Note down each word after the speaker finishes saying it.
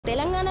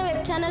Telangana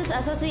web channels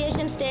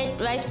association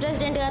state vice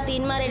president గా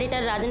Teenmar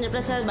editor Rajendra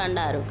Prasad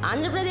Bandaru.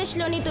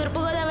 ఆంధ్రప్రదేశ్లోని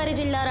తూర్పుగోదావరి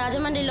జిల్లా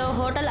రాజమండ్రిలో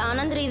హోటల్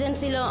ఆనంద్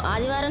రీజెన్సీలో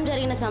ఆదివారం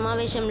జరిగిన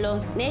సమావేశంలో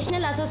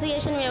నేషనల్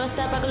అసోసియేషన్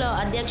వ్యవస్థాపకులు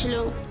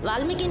అధ్యక్షులు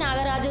వాల్మీకి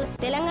నాగరాజు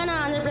తెలంగాణ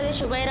ఆంధ్రప్రదేశ్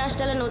ఉభయ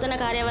రాష్ట్రాల నూతన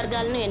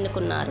కార్యవర్గాలను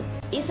ఎన్నుకున్నారు.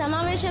 ఈ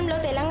సమావేశంలో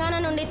తెలంగాణ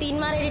నుండి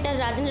Teenmar editor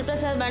Rajendra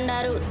Prasad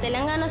Bandaru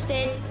Telangana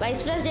state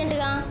vice president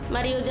గా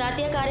మరియు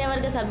జాతీయ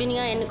కార్యవర్గ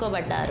సభ్యునిగా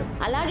ఎన్నుకోబడ్డారు.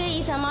 అలాగే ఈ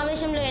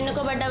సమావేశంలో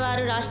ఎన్నుకోబడ్డ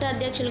వారు రాష్ట్ర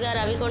అధ్యక్షులుగా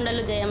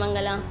రవికొండలు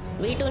జయమంగళ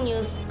V2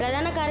 న్యూస్,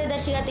 ప్రధాన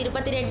కార్యదర్శిగా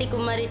తిరుపతి రెడ్డి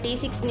కుమ్మరి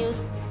T6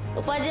 న్యూస్,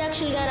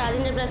 ఉపాధ్యక్షులుగా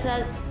Rajendra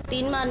Prasad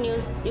Teenmar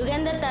news,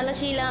 Yugender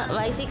Talasila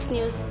Y6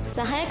 news,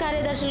 సహాయ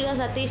కార్యదర్శులుగా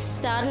Satish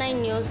star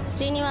 9 news,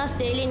 Srinivas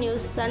daily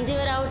news,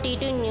 Sanjeeva Rao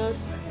T2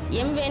 news,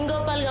 ఎం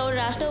వేణుగోపాల్ గౌడ్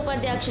రాష్ట్ర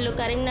ఉపాధ్యక్షులు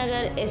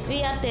కరీంనగర్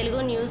SVR తెలుగు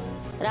న్యూస్,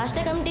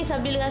 రాష్ట్ర కమిటీ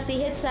సభ్యులుగా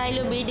CH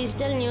Sailu B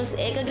digital news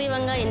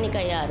ఏకగ్రీవంగా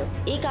ఎన్నికయ్యారు.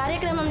 ఈ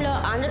కార్యక్రమంలో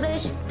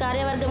ఆంధ్రప్రదేశ్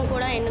కార్యవర్గం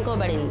కూడా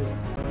ఎన్నుకోబడింది.